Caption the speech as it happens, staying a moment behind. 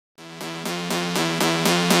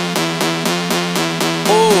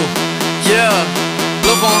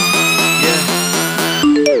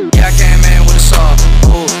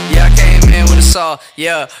sauce.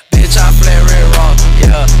 Yeah, bitch, I flare red raw.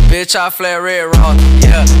 Yeah, bitch, I flare red raw.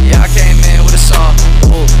 Yeah, I came in with a saw.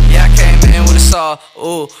 Ooh, yeah, I came in with a saw.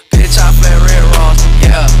 Ooh, bitch, I flare red raw.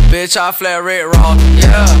 Yeah, bitch, I flare red raw.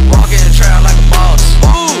 Yeah, walk in the trap like a boss.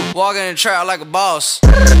 Ooh, walk in the trap like a boss.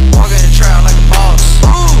 Walk in the trap like a boss.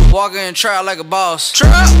 Ooh, walk in the trap like a boss.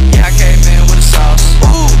 Trap. Yeah, I came in with a sauce.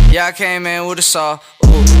 Ooh, yeah, I came in with a saw.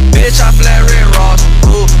 Ooh, bitch, I flare red raw.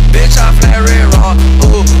 Ooh, bitch, I flare red raw.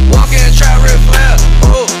 Ooh, walk in the trap red flare.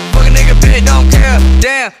 Ooh, fuck a nigga bitch, don't care.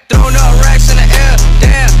 Damn, throwing up racks in the air.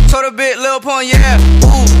 Damn, told a bit, Lil Pun, yeah.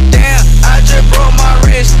 Ooh, damn, I just broke my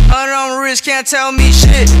wrist. 100 on my wrist, can't tell me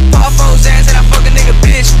shit. Pop 4 Zans and I fuck a nigga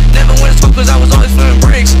bitch. Never went to school cause I was always flipping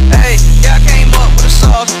bricks. Hey, yeah, I came up with a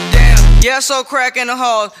sauce. Damn, yeah, so crack in the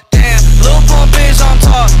hall. Damn, Lil Pun bitch on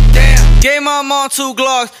top. Damn, gave my mom 2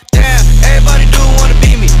 Glocks. Damn, everybody do wanna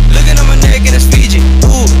beat me. Looking at my neck and it's Fiji.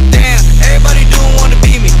 Ooh, damn, everybody do wanna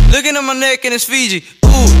beat me. Looking at my neck and it's Fiji.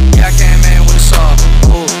 Ooh, yeah, I came in with a saw.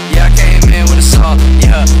 Ooh, yeah, I came in with a saw.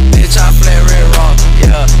 Yeah, bitch, I flare red raw.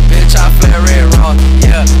 Yeah, bitch, I flare red raw.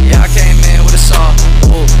 Yeah, I came in